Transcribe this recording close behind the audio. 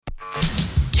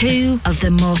two of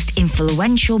the most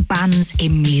influential bands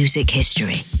in music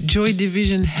history. Joy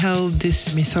Division held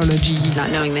this mythology.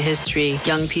 Not knowing the history,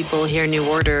 young people hear New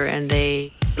Order and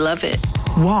they love it.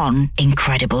 One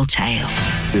incredible tale.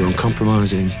 They're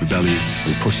uncompromising, rebellious,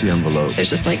 they push the envelope. There's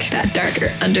just like that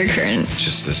darker undercurrent.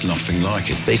 Just there's nothing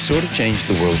like it. They sort of changed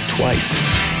the world twice.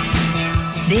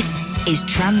 This is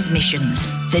Transmissions,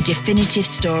 the definitive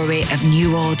story of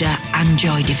New Order and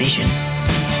Joy Division.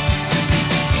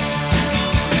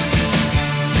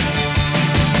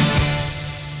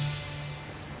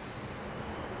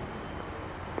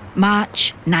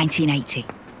 March 1980.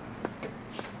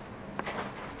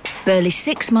 Barely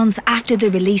 6 months after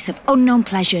the release of Unknown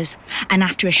Pleasures and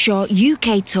after a short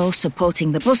UK tour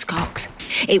supporting the Buzzcocks,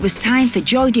 it was time for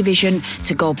Joy Division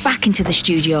to go back into the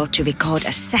studio to record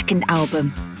a second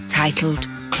album titled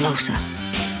Closer.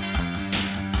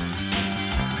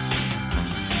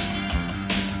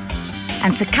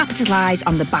 And to capitalise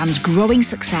on the band's growing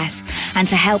success and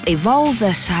to help evolve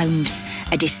their sound,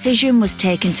 a decision was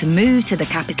taken to move to the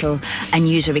capital and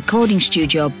use a recording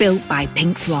studio built by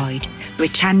Pink Floyd,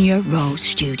 Britannia Row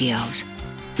Studios.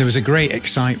 There was a great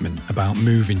excitement about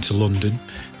moving to London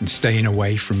and staying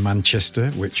away from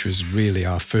Manchester, which was really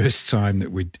our first time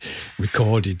that we'd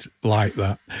recorded like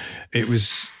that. It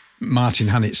was Martin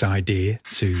Hannett's idea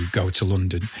to go to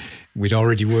London. We'd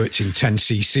already worked in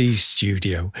 10cc's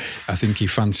studio. I think he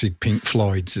fancied Pink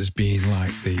Floyd's as being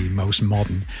like the most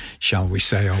modern, shall we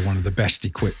say, or one of the best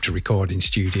equipped recording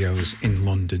studios in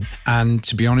London. And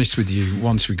to be honest with you,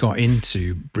 once we got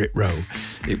into Brit Row,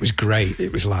 it was great.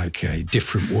 It was like a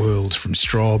different world from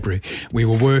Strawberry. We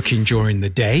were working during the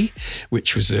day,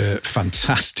 which was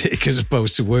fantastic as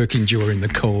opposed to working during the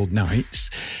cold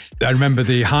nights. I remember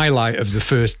the highlight of the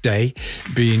first day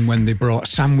being when they brought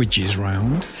sandwiches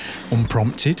round,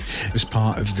 unprompted. It was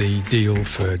part of the deal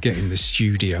for getting the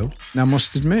studio. And I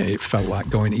must admit, it felt like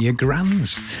going to your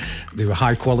grand's. They were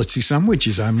high quality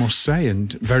sandwiches, I must say,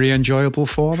 and very enjoyable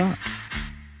for that.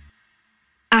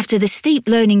 After the steep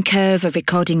learning curve of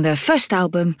recording their first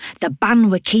album, the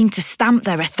band were keen to stamp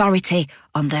their authority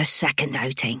on their second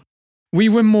outing. We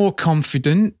were more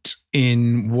confident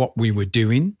in what we were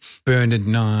doing. Bernard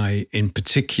and I, in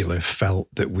particular, felt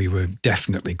that we were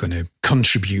definitely going to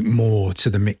contribute more to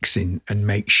the mixing and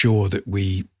make sure that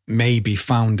we maybe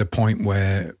found a point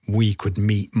where we could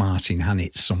meet Martin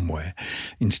Hannett somewhere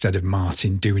instead of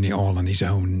Martin doing it all on his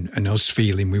own and us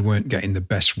feeling we weren't getting the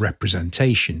best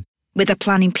representation. With a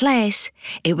plan in place,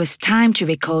 it was time to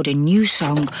record a new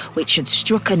song which had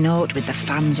struck a note with the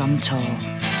fans on tour.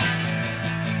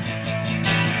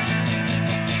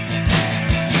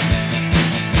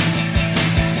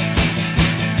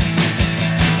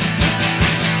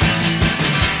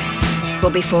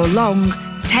 But before long,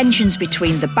 tensions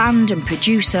between the band and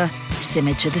producer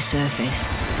simmered to the surface.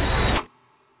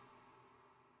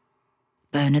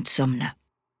 Bernard Sumner.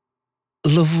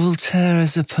 Love will tear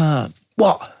us apart.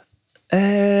 What? We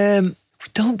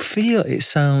don't feel it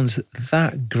sounds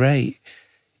that great.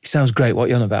 It sounds great. What are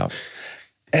you on about?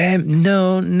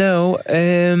 No.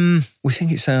 We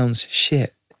think it sounds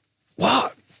shit.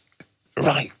 What?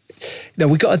 Right. No,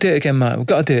 we've got to do it again, Mike. We've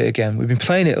got to do it again. We've been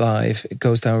playing it live. It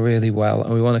goes down really well,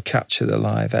 and we want to capture the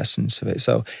live essence of it.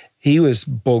 So he was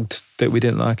bugged that we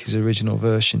didn't like his original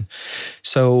version.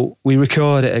 So we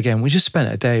record it again. We just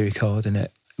spent a day recording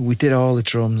it. We did all the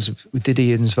drums. We did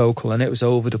Ian's vocal, and it was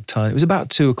overdub time. It was about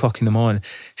 2:00 in the morning.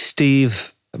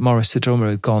 Steve Morris, the drummer,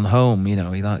 had gone home. You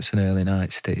know, he likes an early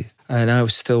night, Steve. And I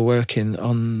was still working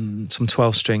on some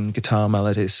 12-string guitar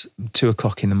melodies,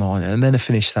 2:00 in the morning. And then I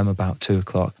finished them about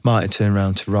 2:00. Martin turned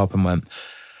around to Rob and went,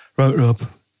 "Right, Rob,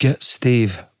 get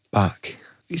Steve back."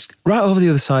 He's right over the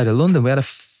other side of London. We had a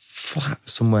flat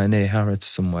somewhere near Harrods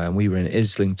somewhere, and we were in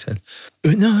Islington. He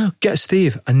went, no, get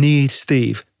Steve. I need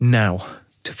Steve now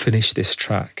to finish this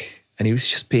track. And he was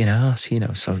just being arse, you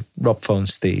know. So Rob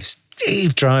phones Steve.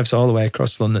 Steve drives all the way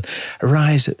across London,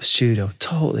 arrives at the studio,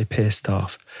 totally pissed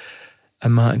off.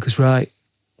 And Martin goes, right,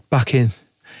 back in. He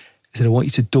said, I want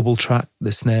you to double track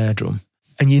the snare drum.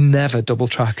 And you never double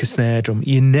track a snare drum.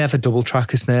 You never double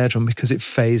track a snare drum because it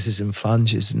phases and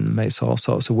flanges and makes all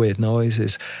sorts of weird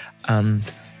noises. And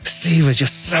Steve was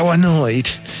just so annoyed.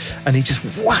 And he just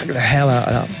whacked the hell out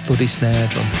of that bloody snare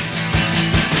drum.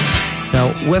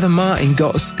 Now, whether Martin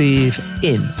got Steve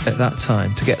in at that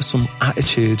time to get some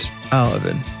attitude out of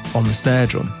him on the snare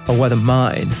drum, or whether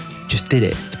Martin just did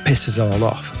it to piss us all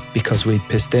off because we'd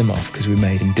pissed him off because we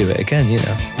made him do it again, you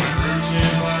know.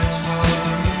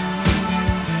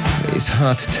 It's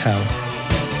hard to tell.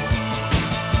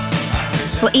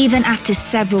 But even after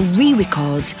several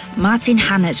re-records, Martin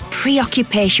Hannett's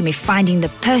preoccupation with finding the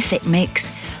perfect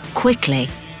mix quickly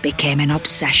became an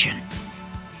obsession.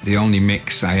 The only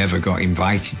mix I ever got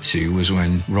invited to was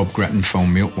when Rob Gretton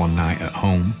phoned me up one night at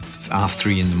home,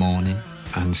 3:30 in the morning,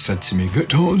 and said to me, "Get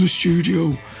down to the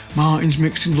studio. Martin's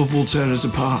mixing Love Will Tear Us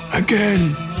Apart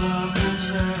again.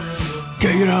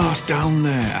 Get your ass down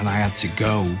there." And I had to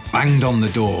go. Banged on the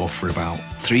door for about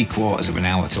 3/4 of an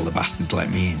hour till the bastards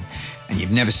let me in. And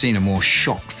you've never seen a more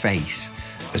shocked face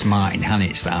as Martin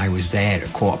Hannett's that I was there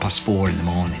at 4:15 in the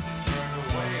morning.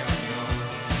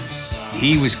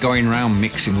 He was going around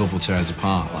mixing Love Will Tear Us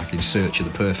Apart, like in search of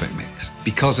the perfect mix.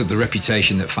 Because of the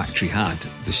reputation that Factory had,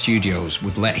 the studios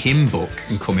would let him book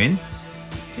and come in,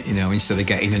 you know, instead of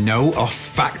getting a no off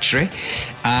Factory.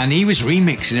 And he was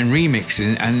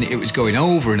remixing, and it was going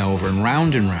over and over and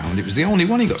round and round. It was the only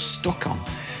one he got stuck on.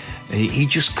 He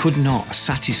just could not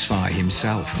satisfy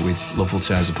himself with Love Will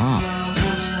Tear Us Apart.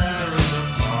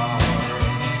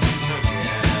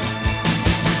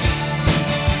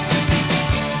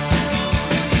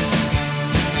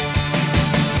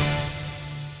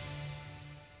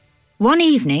 One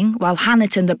evening, while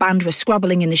Hannett and the band were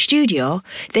squabbling in the studio,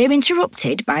 they were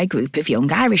interrupted by a group of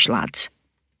young Irish lads.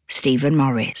 Stephen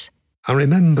Morris. I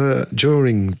remember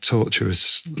during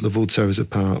Torturous Love Will Tear Us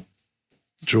Apart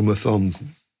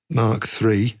Drumathon Mark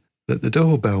III that the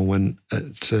doorbell went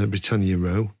at Britannia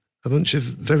Row. A bunch of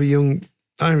very young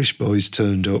Irish boys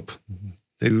turned up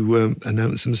who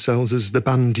announced themselves as the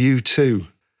band U2.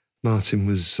 Martin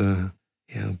was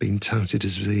being touted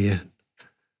as the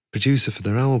producer for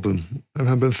their album. I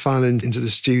remember filing into the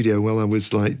studio while I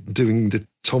was like doing the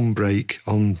tom break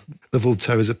on Love Will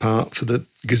Tear Us Apart for the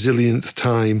gazillionth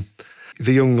time.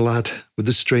 The young lad with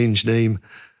the strange name,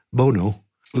 Bono,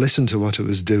 listened to what I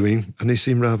was doing and he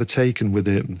seemed rather taken with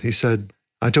it. He said,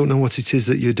 "I don't know what it is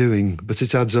that you're doing, but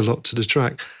it adds a lot to the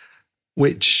track,"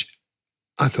 which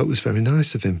I thought was very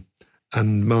nice of him.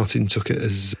 And Martin took it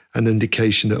as an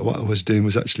indication that what I was doing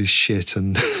was actually shit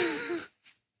and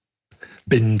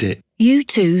binned it.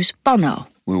 U2's Bono.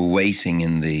 We were waiting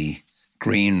in the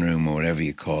green room or whatever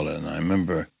you call it, and I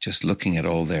remember just looking at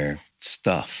all their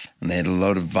stuff, and they had a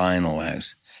lot of vinyl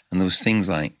out, and there was things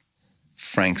like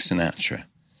Frank Sinatra,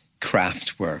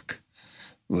 Kraftwerk,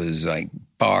 was like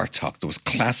Bartok, there was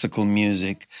classical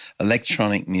music,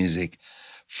 electronic music,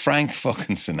 Frank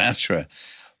fucking Sinatra.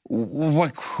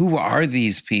 Who are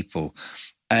these people?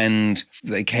 And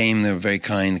they were very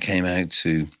kind, they came out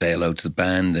to say hello to the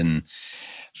band and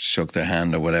shook their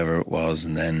hand or whatever it was.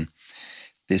 And then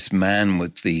this man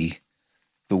with the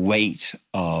weight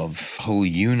of the whole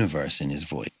universe in his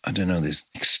voice. I don't know, this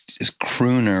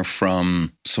crooner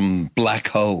from some black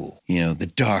hole,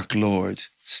 the Dark Lord,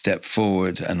 stepped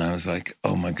forward. And I was like,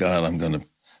 oh my God, I'm going to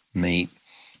meet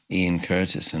Ian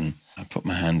Curtis. And I put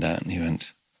my hand out and he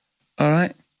went, all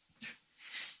right.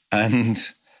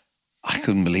 And I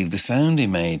couldn't believe the sound he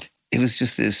made. It was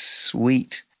just this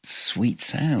sweet, sweet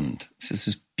sound. It's just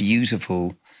this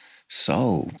beautiful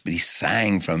soul. But he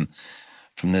sang from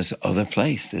this other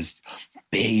place, this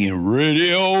big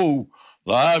radio,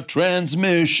 live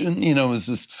transmission. It was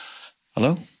this,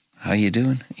 hello, how you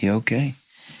doing? You okay?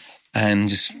 And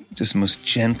just the most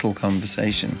gentle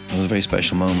conversation. It was a very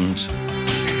special moment.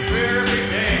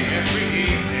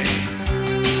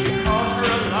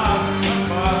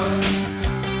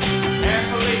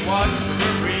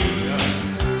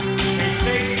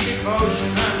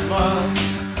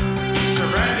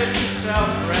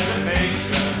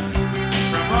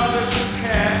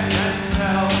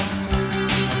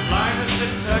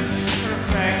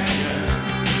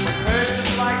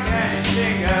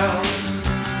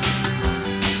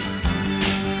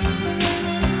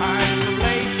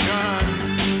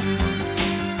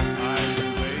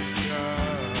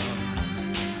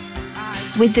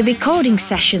 With the recording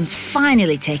sessions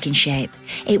finally taking shape,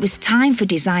 it was time for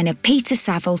designer Peter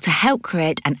Saville to help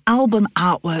create an album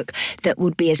artwork that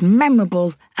would be as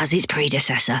memorable as its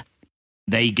predecessor.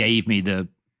 They gave me the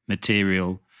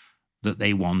material that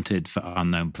they wanted for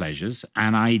Unknown Pleasures,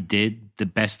 and I did the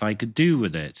best I could do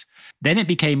with it. Then it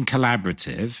became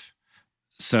collaborative,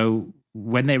 so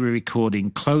when they were recording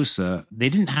Closer, they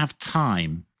didn't have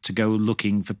time to go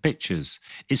looking for pictures.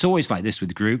 It's always like this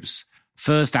with groups.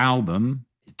 First album,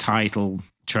 title,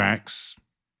 tracks,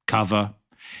 cover,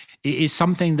 it is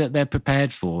something that they're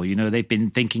prepared for. They've been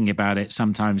thinking about it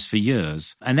sometimes for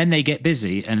years. And then they get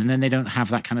busy and then they don't have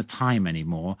that kind of time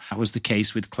anymore. That was the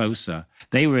case with Closer.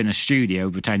 They were in a studio,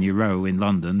 Britannia Row in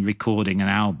London, recording an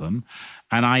album.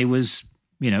 And I was,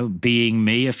 being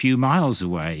me a few miles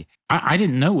away. I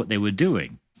didn't know what they were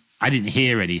doing. I didn't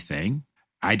hear anything.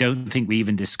 I don't think we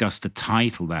even discussed the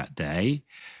title that day.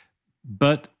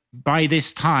 But by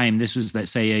this time, this was,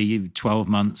 let's say, 12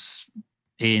 months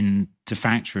into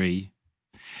Factory,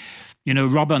 you know,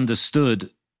 Rob understood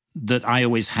that I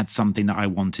always had something that I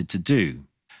wanted to do.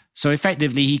 So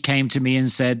effectively, he came to me and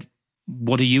said,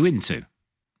 what are you into?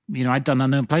 You know, I'd done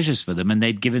Unknown Pleasures for them and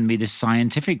they'd given me this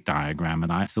scientific diagram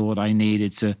and I thought I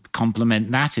needed to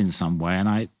complement that in some way. And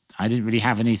I didn't really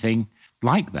have anything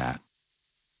like that.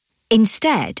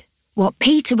 Instead, what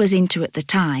Peter was into at the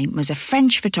time was a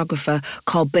French photographer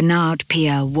called Bernard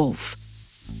Pierre Wolff.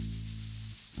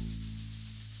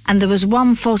 And there was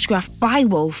one photograph by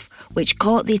Wolff which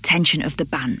caught the attention of the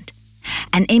band.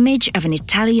 An image of an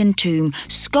Italian tomb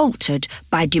sculpted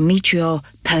by Demetrio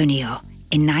Pernio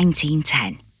in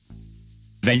 1910.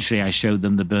 Eventually, I showed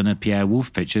them the Bernard Pierre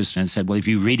Wolff pictures and said, well, if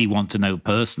you really want to know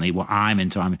personally what I'm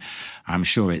into, I'm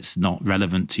sure it's not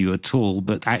relevant to you at all,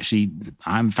 but actually,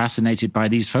 I'm fascinated by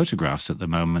these photographs at the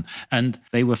moment. And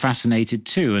they were fascinated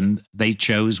too, and they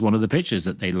chose one of the pictures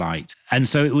that they liked. And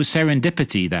so it was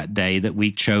serendipity that day that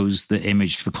we chose the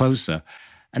image for Closer.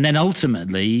 And then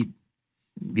ultimately,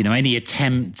 you know, any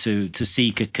attempt to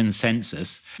seek a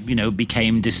consensus, you know,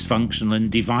 became dysfunctional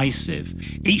and divisive.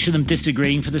 Each of them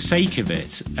disagreeing for the sake of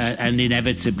it. And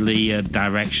inevitably a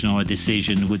direction or a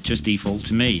decision would just default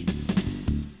to me.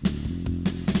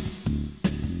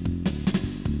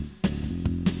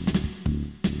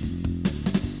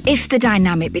 If the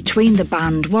dynamic between the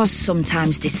band was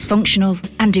sometimes dysfunctional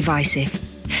and divisive,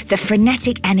 the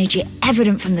frenetic energy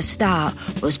evident from the start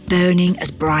was burning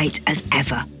as bright as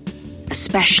ever,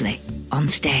 especially on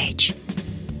stage.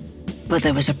 But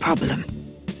there was a problem.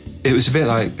 It was a bit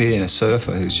like being a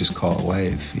surfer who's just caught a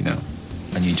wave, you know,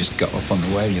 and you just got up on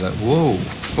the wave, you're like, whoa,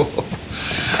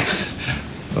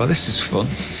 well, this is fun.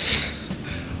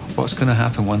 What's going to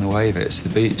happen when the wave hits the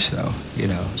beach, though, you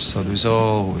know? So there's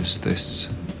always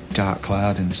this dark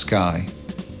cloud in the sky.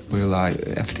 We were like,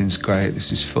 everything's great,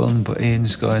 this is fun, but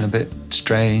Ian's going a bit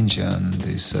strange and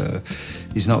he's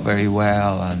not very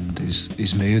well and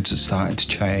his moods are starting to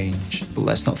change. But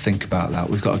let's not think about that.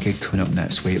 We've got a gig coming up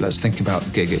next week. Let's think about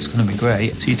the gig. It's going to be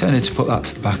great. So you tend to put that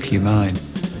to the back of your mind.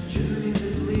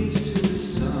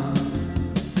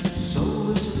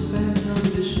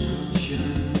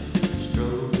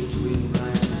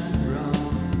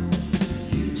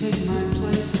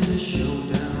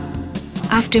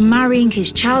 After marrying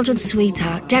his childhood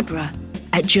sweetheart, Deborah,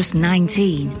 at just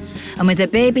 19, and with a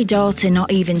baby daughter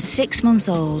not even 6 months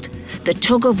old, the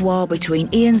tug-of-war between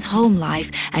Ian's home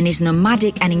life and his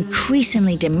nomadic and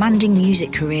increasingly demanding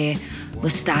music career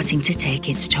was starting to take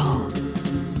its toll.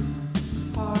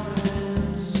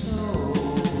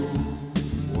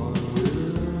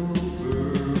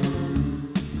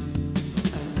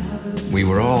 We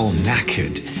were all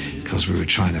knackered because we were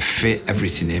trying to fit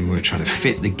everything in. We were trying to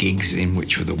fit the gigs in,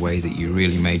 which were the way that you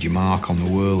really made your mark on the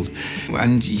world.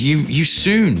 And you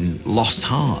soon lost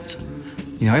heart.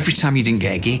 You know, every time you didn't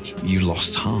get a gig, you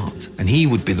lost heart. And he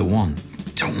would be the one.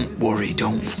 Don't worry,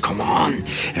 come on.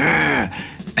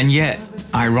 And yet,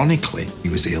 ironically, he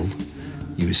was ill.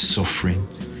 He was suffering.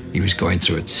 He was going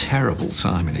through a terrible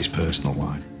time in his personal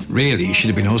life. Really, it should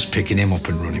have been us picking him up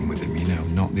and running with him, you know,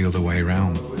 not the other way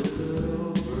around.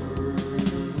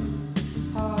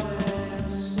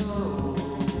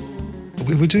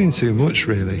 We were doing too much,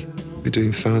 really. We were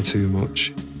doing far too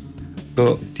much.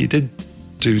 But you did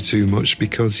do too much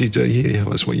because you know,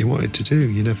 that's what you wanted to do.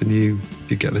 You never knew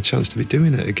you'd get the chance to be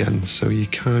doing it again. So you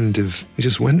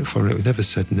just went for it. We never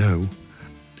said no.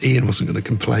 Ian wasn't going to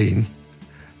complain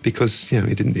because, you know,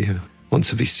 he didn't want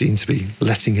to be seen to be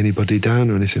letting anybody down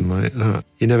or anything like that.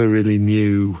 You never really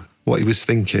knew what he was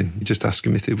thinking. You just asked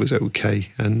him if it was okay.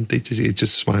 And he'd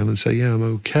just smile and say, yeah, I'm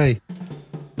okay.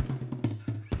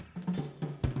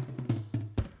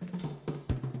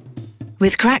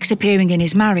 With cracks appearing in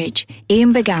his marriage,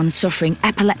 Ian began suffering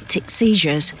epileptic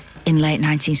seizures in late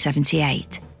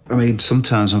 1978. I mean,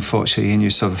 sometimes, unfortunately, Ian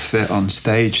used to have a fit on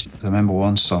stage. I remember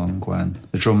one song when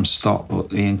the drums stopped,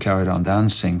 but Ian carried on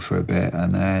dancing for a bit,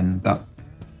 and then that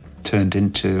turned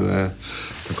into a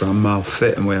grand mal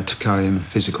fit, and we had to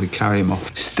physically carry him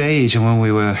off stage. And when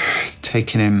we were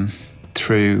taking him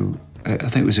through, I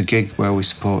think it was a gig where we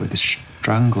supported the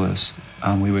Stranglers,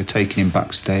 and we were taking him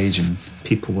backstage, and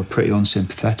people were pretty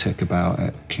unsympathetic about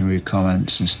it, making rude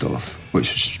comments and stuff,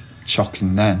 which was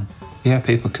shocking then. Yeah,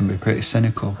 people can be pretty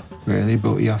cynical, really,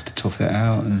 but you have to tough it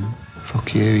out and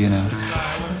fuck you, you know.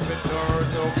 Silence with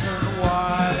doors open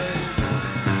wide,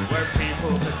 where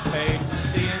people had paid to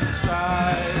see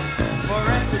inside. For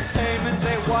entertainment,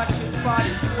 they watch his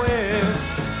body twist.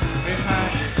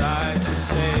 Behind his eyes, he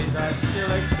says, I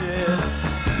still exist.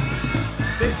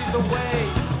 This is the way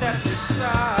he stepped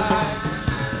inside.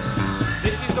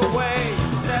 This is the way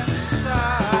he stepped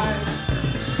inside.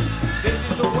 This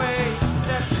is the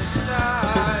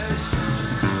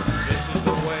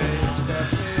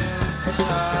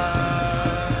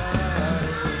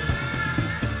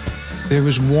There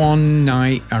was one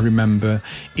night, I remember,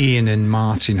 Ian and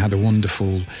Martin had a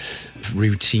wonderful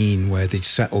routine where they'd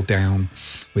settle down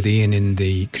with Ian in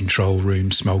the control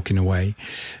room smoking away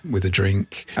with a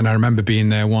drink. And I remember being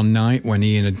there one night when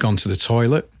Ian had gone to the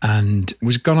toilet and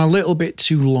was gone a little bit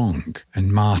too long.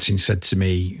 And Martin said to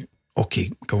me,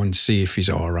 "Okay, go and see if he's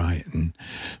all right." And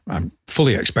I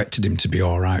fully expected him to be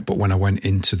all right. But when I went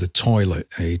into the toilet,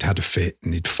 he'd had a fit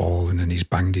and he'd fallen and he's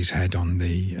banged his head on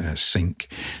the sink.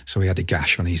 So he had a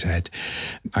gash on his head.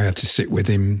 I had to sit with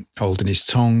him holding his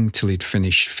tongue till he'd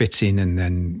finished fitting. And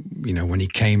then, when he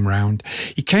came round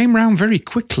very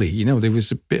quickly. There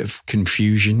was a bit of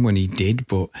confusion when he did,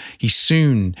 but he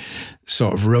soon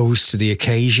sort of rose to the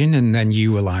occasion. And then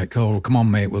you were like, "Oh, come on,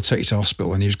 mate, we'll take you to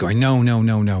hospital." And he was going,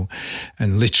 no.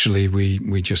 And literally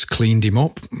we just cleaned him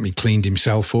up. He cleaned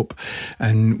himself up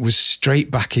and was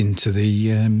straight back into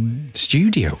the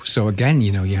studio. So again,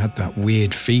 you had that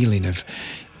weird feeling of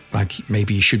like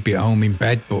maybe he should be at home in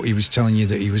bed, but he was telling you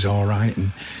that he was all right.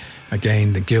 And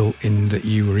again, the guilt in that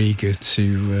you were eager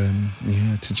to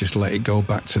just let it go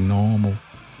back to normal.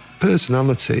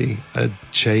 Personality had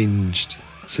changed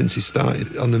since he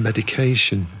started on the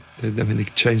medication. They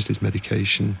changed his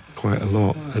medication quite a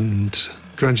lot and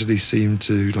gradually seemed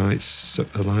to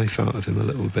suck the life out of him a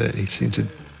little bit. He seemed to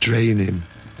drain him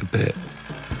a bit.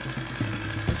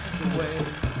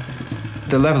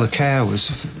 The level of care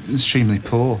was extremely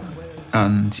poor,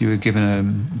 and you were given a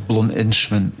blunt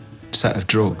instrument set of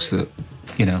drugs that,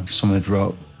 someone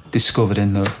had discovered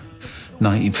in the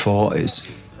 1940s,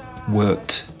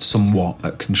 worked somewhat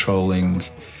at controlling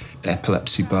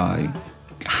epilepsy by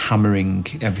hammering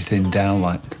everything down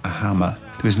like a hammer.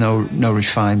 There was no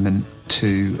refinement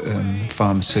to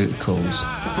pharmaceuticals.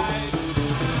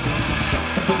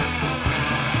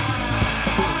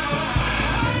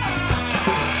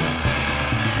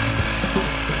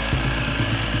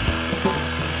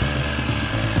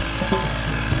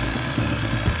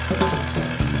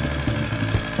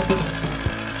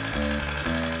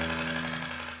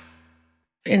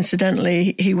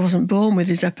 Incidentally, he wasn't born with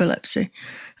his epilepsy.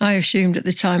 I assumed at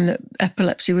the time that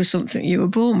epilepsy was something you were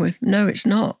born with. No, it's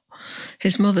not.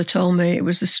 His mother told me it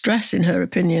was the stress, in her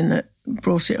opinion, that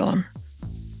brought it on.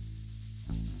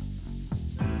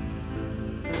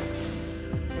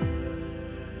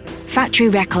 Factory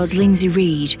Records' Lindsay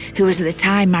Reid, who was at the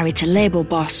time married to label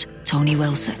boss Tony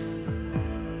Wilson.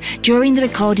 During the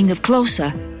recording of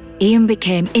Closer, Ian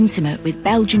became intimate with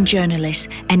Belgian journalist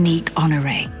Aniek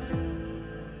Honoré.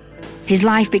 His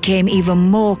life became even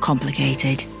more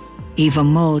complicated, even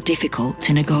more difficult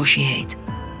to negotiate.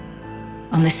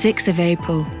 On the 6th of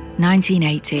April,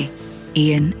 1980,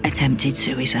 Ian attempted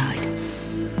suicide.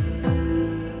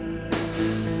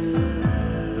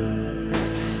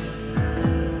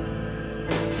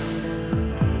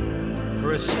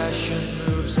 Procession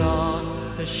moves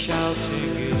on, the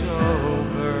shouting is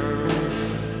over.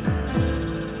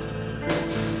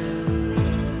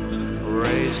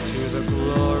 Praise to the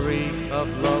glory of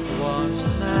loved ones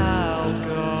now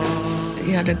gone.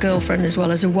 He had a girlfriend as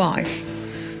well as a wife.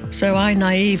 So I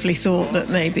naively thought that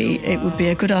maybe it would be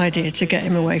a good idea to get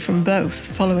him away from both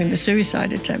following the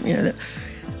suicide attempt. That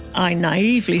I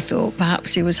naively thought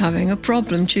perhaps he was having a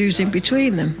problem choosing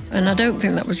between them. And I don't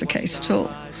think that was the case at all.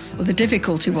 Well, the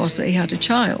difficulty was that he had a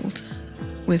child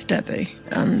with Debbie.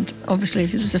 And obviously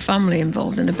if there's a family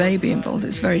involved and a baby involved,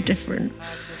 it's very different.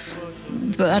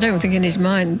 But I don't think in his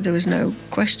mind there was no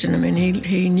question. I mean,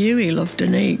 he knew he loved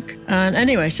Aniek. And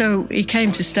anyway, so he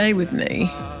came to stay with me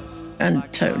and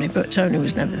Tony, but Tony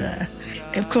was never there.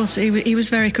 Of course, he was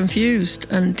very confused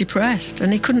and depressed,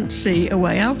 and he couldn't see a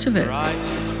way out of it.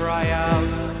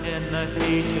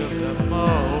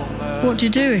 What do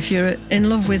you do if you're in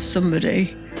love with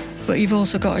somebody, but you've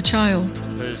also got a child?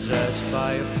 Possessed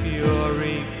by a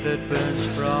fury that burns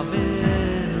from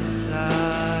inside.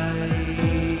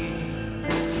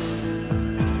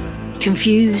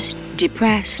 Confused,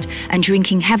 depressed, and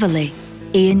drinking heavily,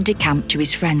 Ian decamped to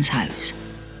his friend's house.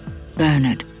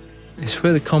 Bernard. It's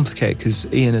really complicated because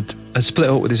Ian had split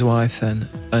up with his wife then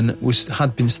and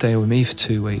had been staying with me for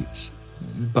 2 weeks.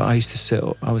 But I used to sit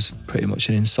up. I was pretty much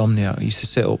an insomniac. I used to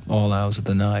sit up all hours of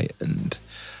the night, and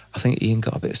I think Ian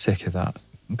got a bit sick of that,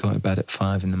 going to bed at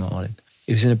 5 in the morning.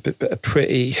 He was in a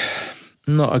pretty,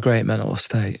 not a great mental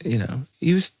state,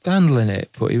 He was handling it,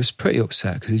 but he was pretty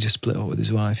upset because he just split up with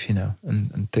his wife,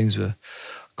 and things were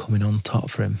coming on top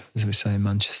for him, as we say in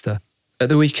Manchester. At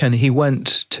the weekend, he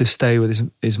went to stay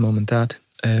with his mum and dad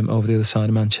over the other side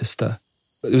of Manchester.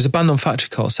 There was a band on factory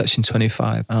called Section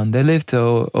 25, and they lived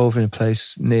over in a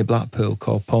place near Blackpool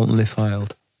called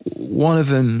Pontley-Field. One of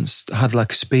them had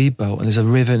like a speedboat, and there's a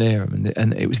river near them,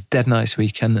 and it was a dead nice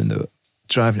weekend, and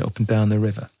driving it up and down the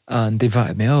river. And they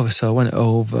invited me over, so I went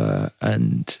over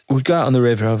and we got out on the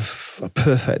river, have a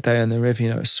perfect day on the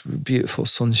river, it's beautiful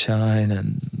sunshine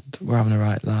and we're having a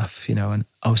right laugh, and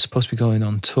I was supposed to be going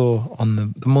on tour on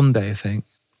the Monday, I think.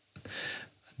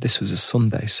 This was a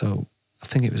Sunday, so I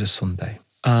think it was a Sunday.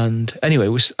 And anyway,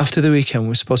 after the weekend, we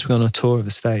were supposed to be on a tour of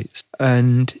the States.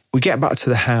 And we get back to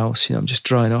the house, I'm just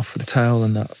drying off with a towel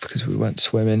and that because we went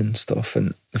swimming and stuff.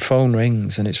 And the phone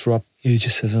rings and it's Rob. He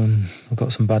just says, I've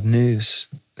got some bad news.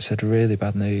 I said, really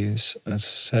bad news. I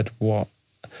said, what?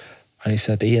 And he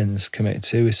said, Ian's committed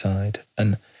suicide.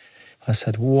 And I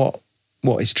said, what?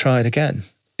 He's tried again?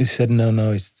 He said,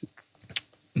 no, he's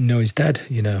dead,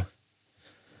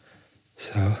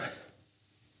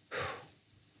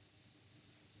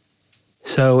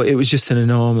 So it was just an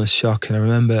enormous shock. And I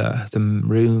remember the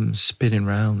room spinning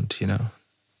round,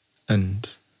 and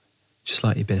just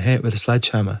like you'd been hit with a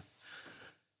sledgehammer.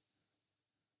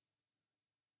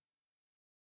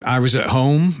 I was at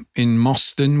home in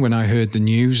Moston when I heard the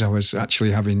news. I was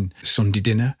actually having Sunday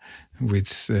dinner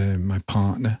with my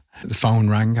partner. The phone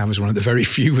rang. I was one of the very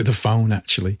few with a phone,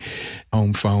 actually,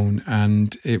 home phone.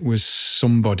 And it was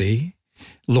somebody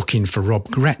looking for Rob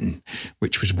Gretton,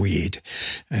 which was weird.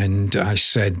 And I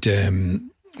said,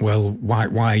 well, why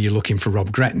are you looking for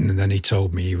Rob Gretton? And then he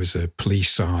told me he was a police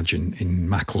sergeant in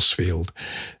Macclesfield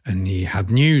and he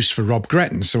had news for Rob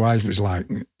Gretton. So I was like,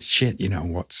 shit,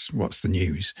 what's the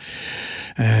news?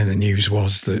 And the news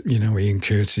was that, Ian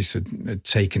Curtis had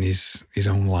taken his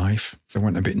own life. I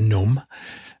went a bit numb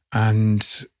and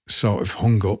sort of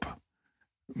hung up,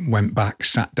 went back,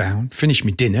 sat down, finished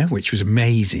my dinner, which was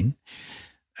amazing.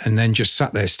 And then just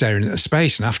sat there staring at the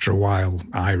space. And after a while,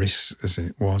 Iris, as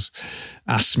it was,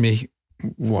 asked me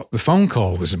what the phone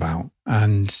call was about.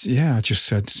 And I just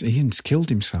said, Ian's killed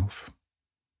himself.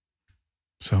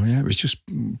 So it was just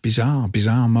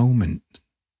bizarre moment.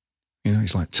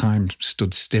 It's like time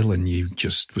stood still and you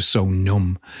just were so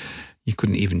numb. You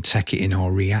couldn't even take it in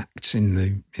or react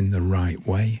in the right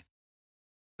way.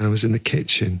 I was in the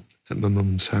kitchen at my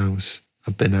mum's house.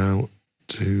 I'd been out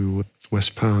to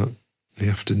West Park in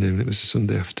the afternoon. It was a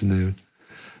Sunday afternoon.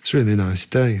 It was a really nice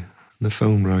day. And the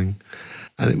phone rang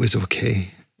and it was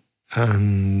okay.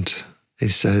 And he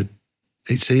said,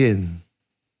 it's Ian.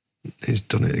 He's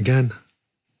done it again.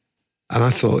 And I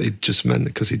thought he'd just meant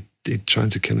it because he'd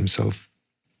tried to kill himself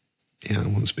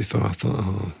once before. I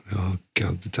thought, oh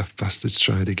God, the daft bastard's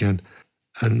tried again.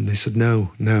 And he said,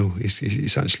 no,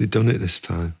 he's actually done it this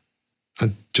time.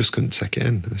 I just couldn't take it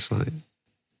in. It's like,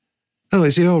 oh,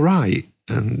 is he all right?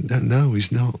 And no,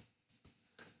 he's not.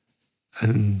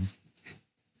 And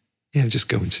just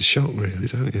go into shock, really,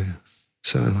 don't you?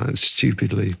 So,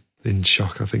 stupidly in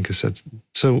shock, I think I said,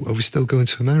 so are we still going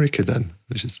to America then?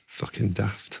 Which is fucking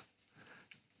daft.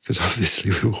 Because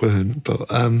obviously we weren't. But,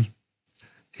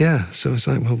 so it's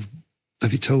like, well,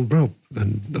 have you told Rob?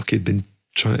 And look, he'd been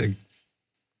trying to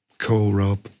call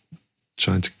Rob,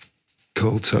 trying to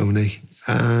call Tony,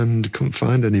 and couldn't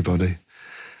find anybody.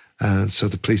 And so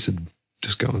the police had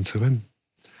just got onto him.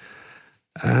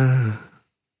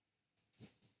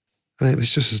 It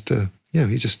was just you're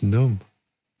just numb.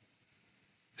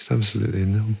 Just absolutely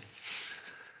numb.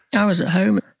 I was at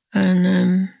home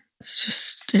and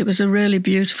it was a really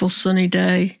beautiful sunny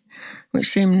day, which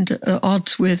seemed at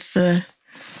odds with the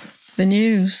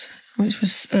news, which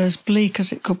was as bleak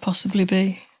as it could possibly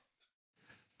be.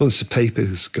 Once the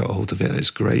papers got hold of it,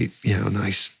 it's great,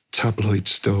 nice tabloid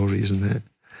story, isn't it?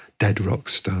 Dead rock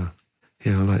star.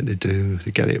 Like they do,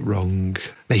 they get it wrong,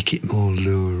 make it more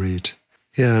lurid.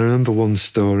 I remember one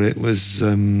story, it was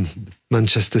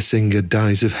Manchester singer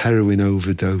dies of heroin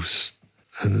overdose.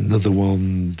 And another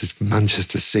one, this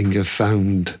Manchester singer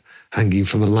found hanging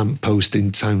from a lamppost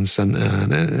in town centre.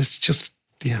 And it's just,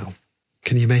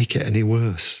 can you make it any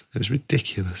worse? It was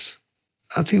ridiculous.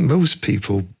 I think most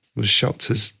people were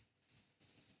shocked as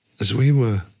we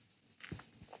were.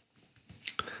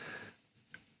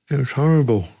 It was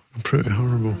horrible. Pretty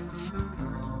horrible.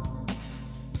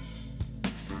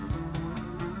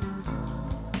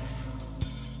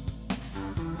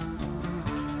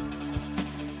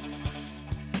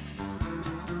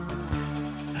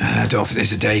 I don't think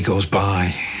there's a day goes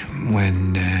by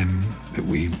when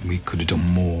we could have done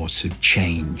more to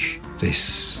change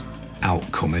this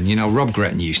outcome. And, Rob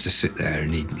Gretton used to sit there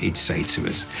and he'd say to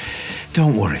us,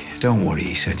 don't worry.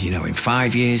 He said, in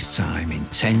 5 years' time, in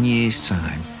 10 years'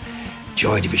 time,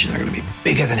 Joy Division are going to be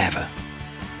bigger than ever.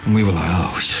 And we were like,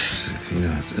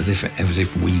 as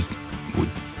if we would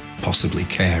possibly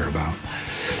care about,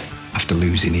 after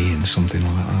losing Ian, something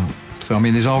like that. So,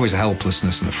 there's always a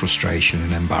helplessness and a frustration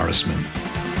and embarrassment.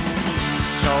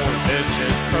 So this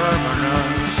is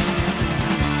permanence.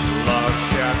 Love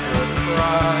shattered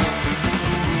pride.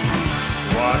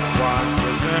 What once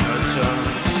was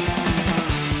innocence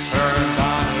turned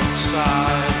on its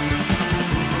side.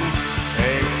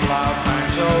 A cloud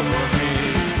hangs over me,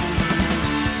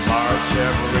 marks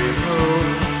every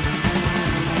move.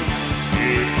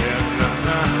 Deep in the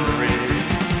memory,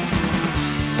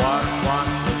 what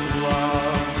once was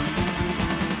love.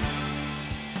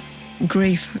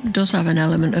 Grief does have an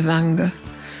element of anger.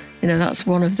 You know, that's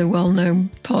one of the well-known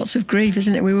parts of grief,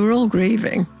 isn't it? We were all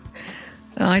grieving.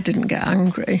 I didn't get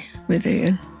angry with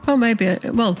Ian. Well, maybe,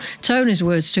 Tony's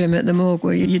words to him at the morgue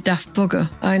were, "You daft bugger."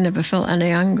 I never felt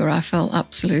any anger. I felt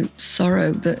absolute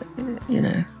sorrow that, you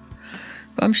know.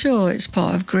 But I'm sure it's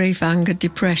part of grief, anger,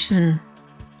 depression.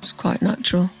 It's quite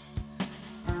natural.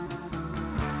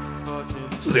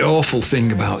 The awful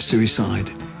thing about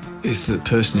suicide is that the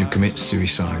person who commits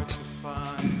suicide,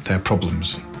 their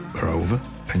problems are over,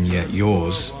 and yet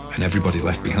yours and everybody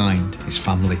left behind, his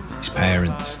family, his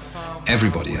parents,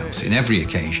 everybody else, in every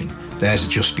occasion, theirs are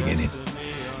just beginning,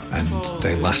 and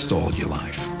they last all your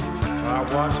life. I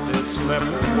watched it slip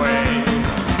away.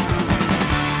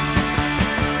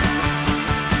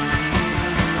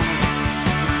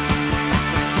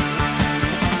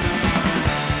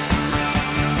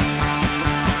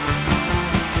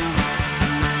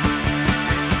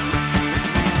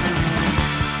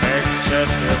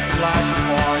 Excessive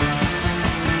flashpoints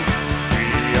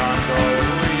beyond all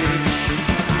reach.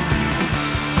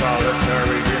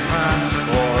 Solitary demands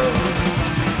for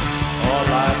all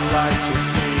I'd like to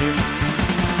keep.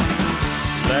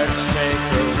 Let's take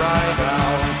a ride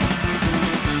out.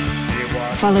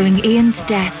 Following Ian's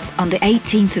death on the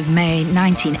 18th of May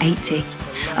 1980,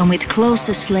 and with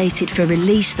Closer slated for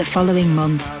release the following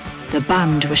month, the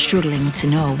band were struggling to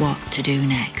know what to do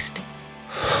next.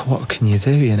 What can you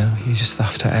do, you know? You just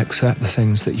have to accept the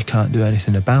things that you can't do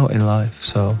anything about in life.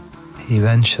 So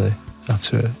eventually,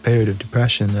 after a period of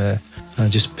depression, I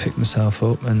just picked myself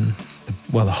up and,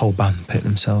 the whole band picked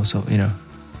themselves up, you know,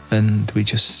 and we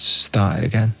just started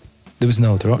again. There was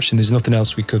no other option. There's nothing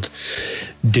else we could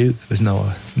do. There was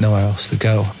nowhere else to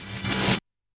go.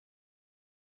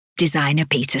 Designer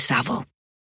Peter Saville.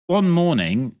 One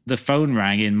morning, the phone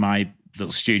rang in my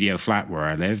little studio flat where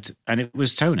I lived, and it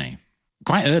was Tony.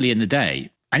 Quite early in the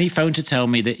day, and he phoned to tell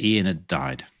me that Ian had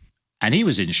died. And he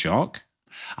was in shock.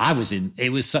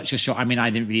 It was such a shock. I mean,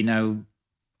 I didn't really know,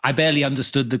 I barely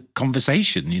understood the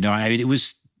conversation, you know. I mean, it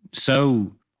was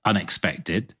so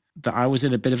unexpected that I was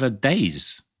in a bit of a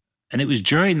daze. And it was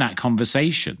during that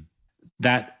conversation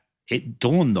that it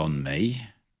dawned on me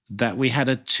that we had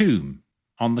a tomb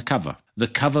on the cover. The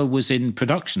cover was in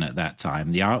production at that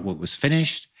time. The artwork was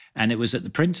finished and it was at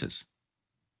the printers.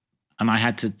 And I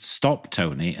had to stop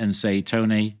Tony and say,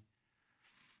 "Tony,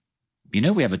 you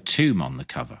know we have a tomb on the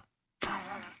cover."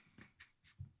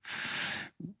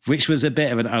 Which was a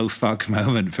bit of an oh fuck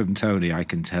moment from Tony, I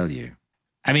can tell you.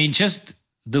 I mean, just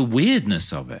the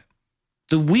weirdness of it.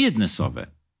 The weirdness of it.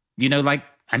 You know, like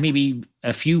maybe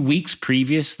a few weeks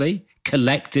previously,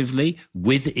 collectively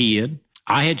with Ian,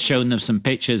 I had shown them some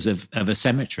pictures of a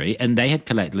cemetery and they had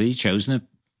collectively chosen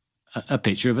a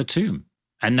picture of a tomb.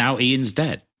 And now Ian's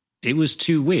dead. It was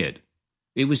too weird.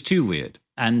 It was too weird.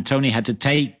 And Tony had to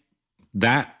take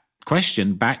that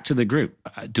question back to the group.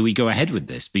 Do we go ahead with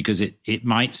this? Because it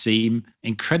might seem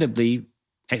incredibly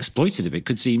exploitative. It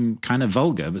could seem kind of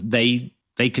vulgar, but they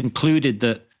concluded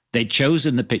that they'd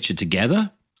chosen the picture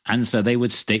together, and so they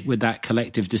would stick with that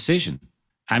collective decision.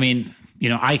 I mean, you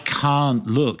know, I can't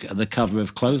look at the cover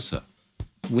of Closer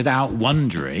without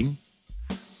wondering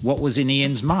what was in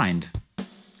Ian's mind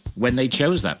when they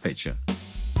chose that picture.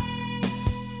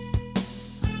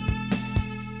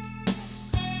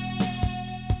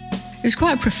 It was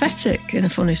quite prophetic in a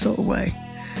funny sort of way.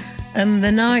 And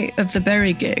the night of the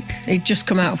Bury gig, he'd just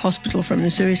come out of hospital from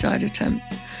the suicide attempt.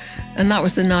 And that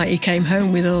was the night he came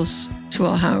home with us to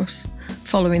our house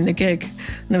following the gig.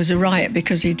 And there was a riot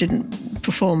because he didn't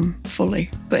perform fully.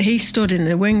 But he stood in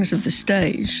the wings of the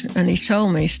stage and he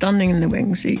told me, standing in the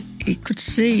wings, he could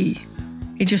see,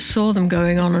 he just saw them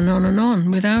going on and on and on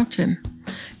without him.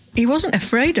 He wasn't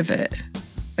afraid of it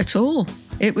at all.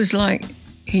 It was like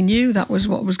he knew that was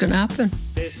what was going to happen.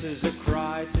 This is a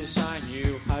crisis I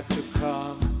knew had to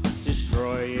come,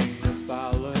 destroying the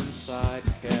balance I'd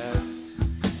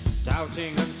kept,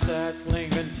 doubting,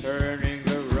 unsettling and turning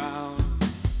around,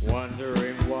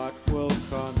 wondering what will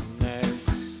come next.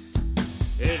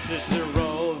 Is this the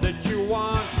role that you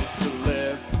wanted to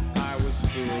live? I was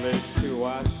foolish to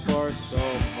ask for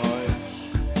so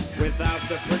much. Without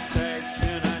the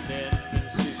protection and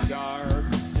infancy's garb,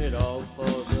 it all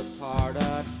falls apart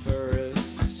at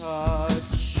first.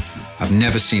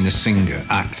 never seen a singer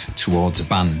act towards a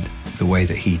band the way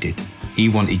that he did. He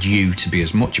wanted you to be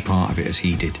as much a part of it as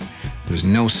he did. There was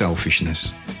no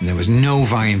selfishness, and there was no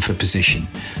vying for position.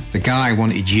 The guy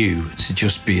wanted you to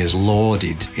just be as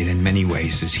lauded in many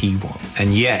ways as he was.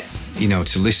 And yet, you know,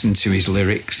 to listen to his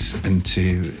lyrics and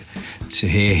to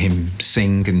hear him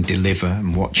sing and deliver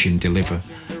and watch him deliver,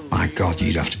 my God,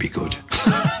 you'd have to be good.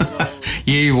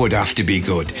 You would have to be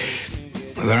good.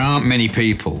 There aren't many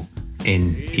people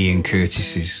in Ian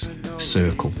Curtis's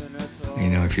circle. You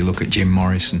know, if you look at Jim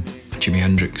Morrison, Jimi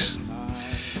Hendrix,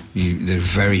 there are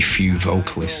very few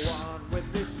vocalists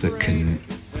that can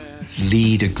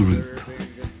lead a group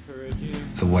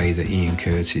the way that Ian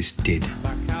Curtis did.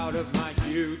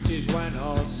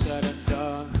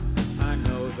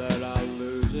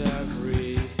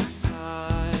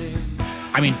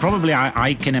 I mean, probably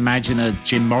I can imagine a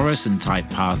Jim Morrison type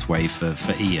pathway for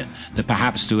Ian, that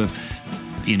perhaps to have,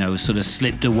 you know, sort of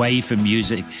slipped away from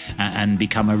music and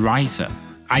become a writer.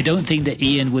 I don't think that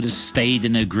Ian would have stayed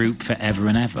in a group forever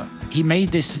and ever. He made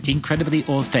this incredibly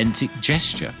authentic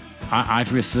gesture.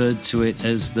 I've referred to it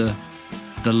as the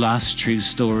last true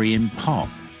story in pop.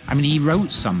 I mean, he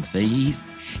wrote something,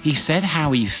 he said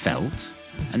how he felt,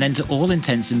 and then to all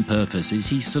intents and purposes,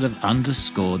 he sort of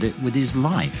underscored it with his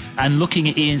life. And looking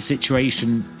at Ian's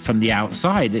situation from the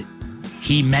outside,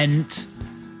 he meant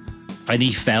and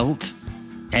he felt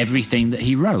everything that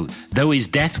he wrote. Though his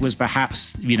death was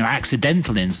perhaps, you know,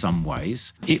 accidental in some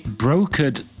ways, it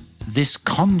brokered this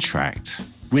contract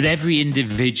with every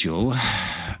individual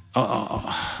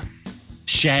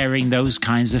sharing those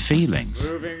kinds of feelings.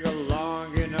 Moving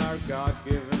along in our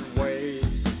God-given ways,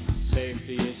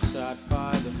 safety is sought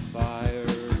by the fire.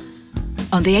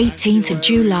 On the 18th of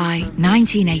July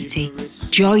 1980,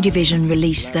 Joy Division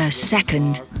released their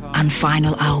second and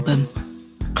final album,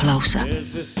 Closer.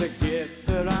 Is this the gift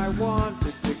that I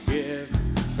wanted to give?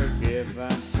 Forgive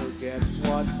and forget's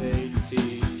what they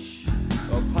teach.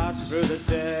 Go pass through the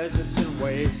deserts and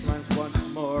wastelands once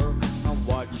more and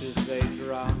watch as they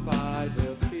drown by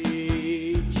the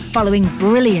beach. Following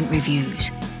brilliant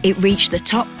reviews, it reached the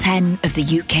top 10 of the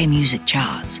UK music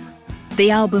charts.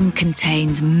 The album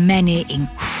contains many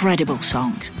incredible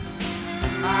songs.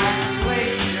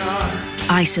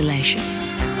 Isolation.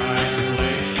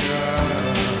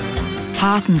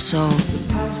 Heart and Soul.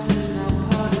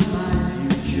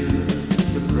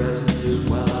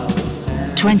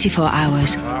 24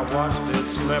 Hours. I watched it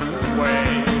slip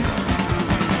away.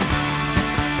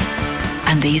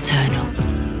 And The Eternal.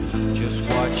 Just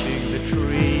watching the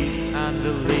trees and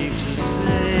the leaves as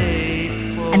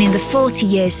they fall. And in the 40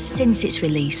 years since its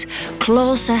release,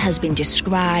 Closer has been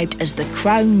described as the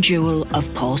crown jewel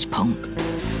of post-punk.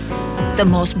 The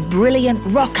most brilliant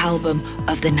rock album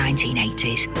of the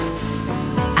 1980s.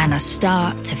 And a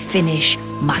start-to-finish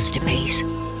masterpiece.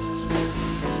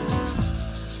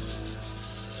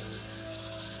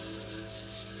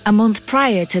 A month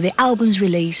prior to the album's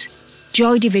release,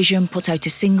 Joy Division put out a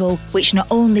single which not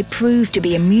only proved to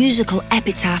be a musical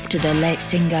epitaph to their late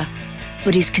singer,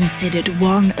 but is considered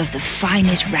one of the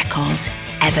finest records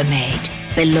ever made,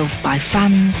 beloved by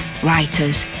fans,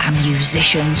 writers and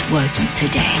musicians working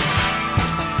today.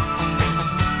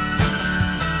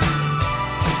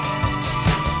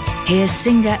 Here's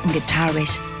singer and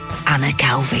guitarist Anna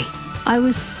Calvi. I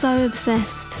was so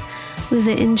obsessed with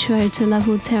the intro to Love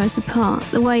Will Tear Us Apart.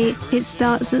 The way it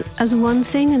starts as one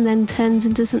thing and then turns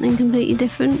into something completely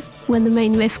different when the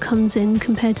main riff comes in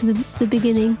compared to the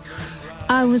beginning.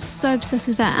 I was so obsessed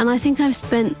with that, and I think I've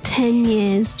spent 10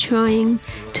 years trying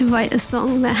to write a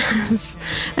song that has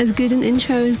as good an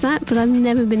intro as that, but I've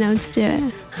never been able to do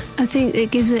it. I think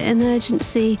it gives it an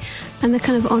urgency and the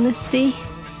kind of honesty,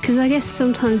 because I guess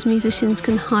sometimes musicians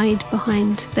can hide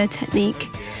behind their technique,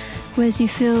 whereas you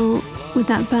feel with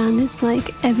that band, it's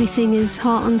like everything is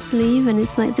heart on sleeve, and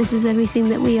it's like this is everything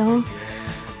that we are.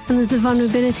 And there's a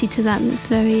vulnerability to that that's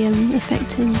very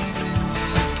affecting.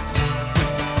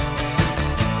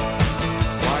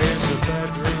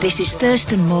 This is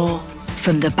Thurston Moore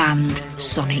from the band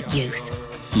Sonic Youth.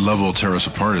 Love Will Tear Us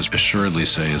Apart is assuredly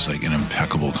say is like an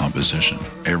impeccable composition.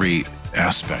 Every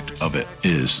aspect of it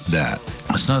is that.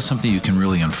 It's not something you can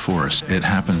really enforce. It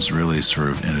happens really sort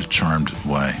of in a charmed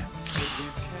way.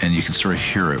 And you can sort of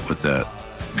hear it with that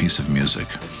piece of music.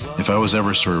 If I was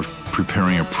ever sort of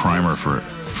preparing a primer for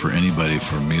anybody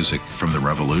for music from the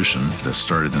revolution that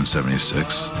started in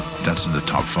 '76, that's in the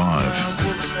top 5.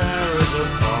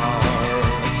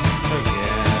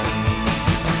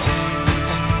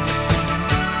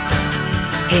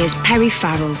 Here's Perry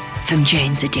Farrell from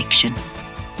Jane's Addiction.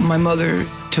 My mother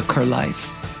took her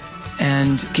life,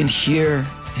 and can hear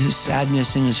his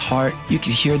sadness in his heart. You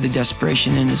could hear the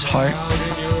desperation in his heart.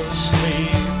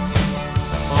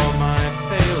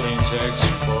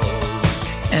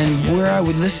 And where I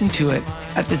would listen to it,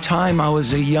 at the time I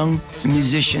was a young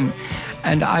musician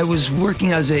and I was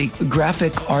working as a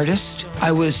graphic artist.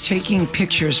 I was taking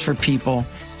pictures for people.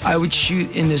 I would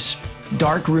shoot in this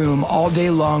dark room all day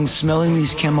long, smelling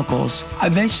these chemicals.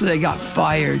 Eventually I got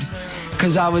fired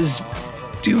because I was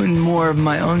doing more of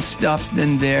my own stuff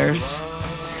than theirs.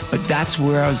 But that's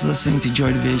where I was listening to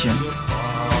Joy Division.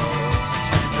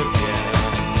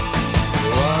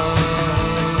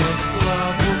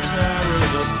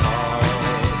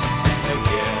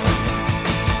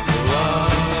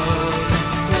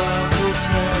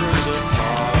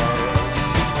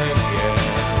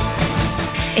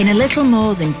 In a little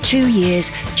more than 2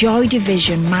 years, Joy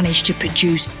Division managed to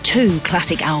produce 2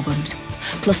 classic albums,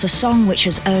 plus a song which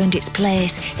has earned its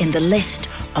place in the list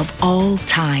of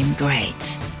all-time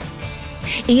greats.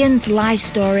 Ian's life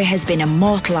story has been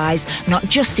immortalised not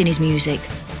just in his music,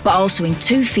 but also in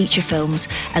 2 feature films,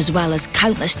 as well as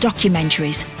countless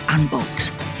documentaries and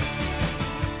books.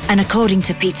 And according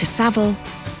to Peter Saville,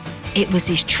 it was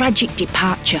his tragic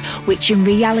departure which in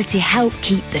reality helped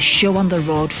keep the show on the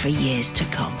road for years to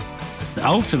come.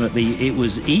 Ultimately, it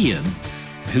was Ian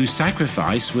whose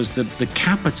sacrifice was the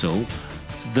capital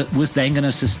that was then going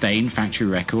to sustain Factory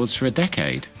Records for a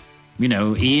decade. You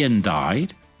know, Ian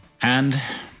died, and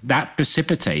that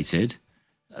precipitated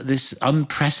this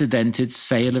unprecedented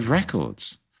sale of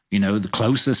records. You know, The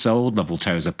Closer sold, Love Will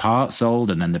Tear Us Apart sold,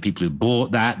 and then the people who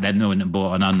bought that then went and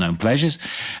bought Unknown Pleasures.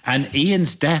 And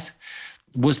Ian's death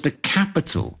was the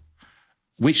capital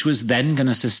which was then going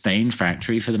to sustain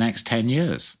Factory for the next 10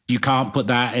 years. You can't put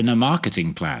that in a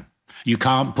marketing plan. You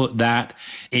can't put that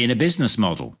in a business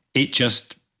model. It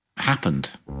just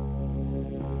happened.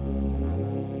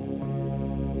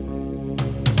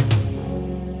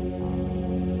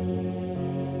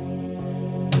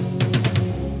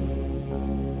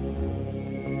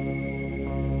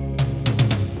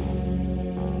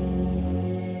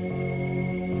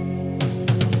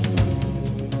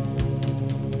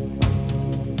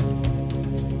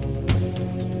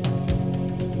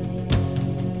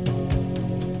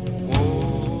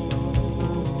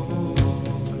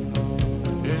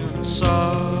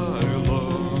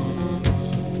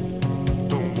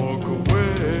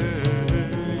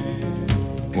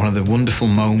 One of the wonderful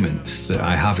moments that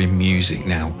I have in music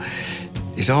now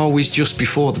is always just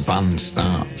before the band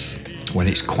starts, when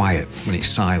it's quiet, when it's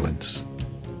silence.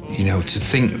 You know, to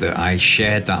think that I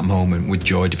shared that moment with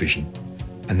Joy Division,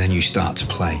 and then you start to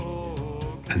play,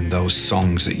 and those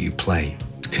songs that you play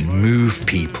can move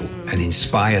people and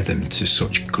inspire them to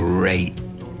such great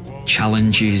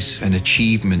challenges and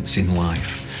achievements in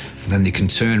life. And then they can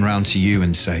turn around to you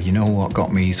and say, you know what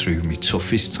got me through my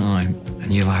toughest time?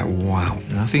 And you're like, wow.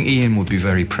 And I think Ian would be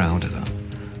very proud of that.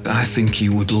 I think he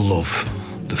would love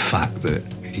the fact that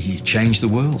he changed the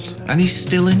world, and he's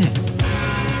still in it.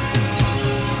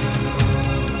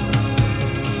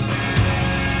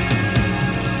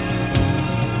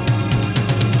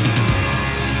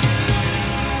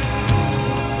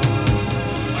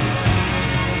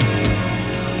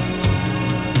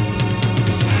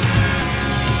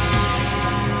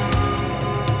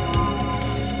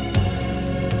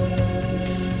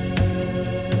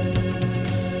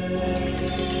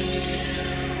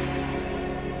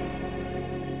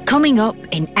 Coming up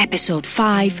in episode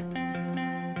 5,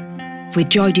 with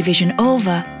Joy Division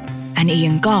over and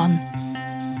Ian gone,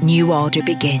 New Order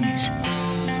begins.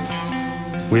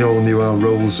 We all knew our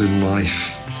roles in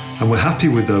life, and we're happy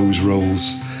with those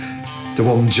roles. The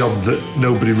one job that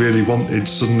nobody really wanted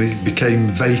suddenly became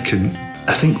vacant.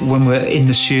 I think when we're in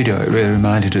the studio, it really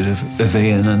reminded us of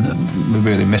Ian, and we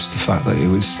really missed the fact that he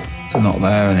was not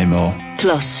there anymore.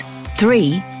 Plus,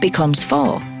 3 becomes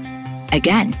 4.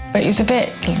 Again. But it was a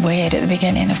bit weird at the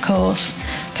beginning, of course,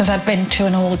 because I'd been to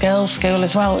an all-girls school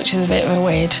as well, which is a bit of a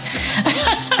weird.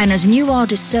 And as New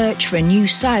Order search for a new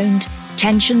sound,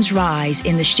 tensions rise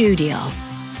in the studio.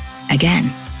 Again.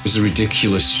 It was a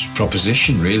ridiculous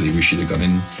proposition, really. We should have gone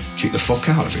in and kicked the fuck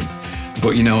out of him.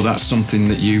 But, you know, that's something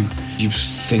that you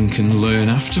think and learn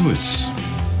afterwards.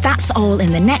 That's all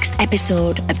in the next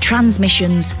episode of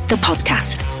Transmissions, the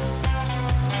podcast.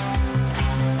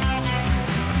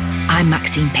 I'm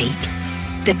Maxine Peake.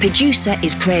 The producer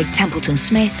is Craig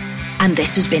Templeton-Smith, and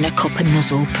this has been a Cup and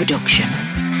Nuzzle production.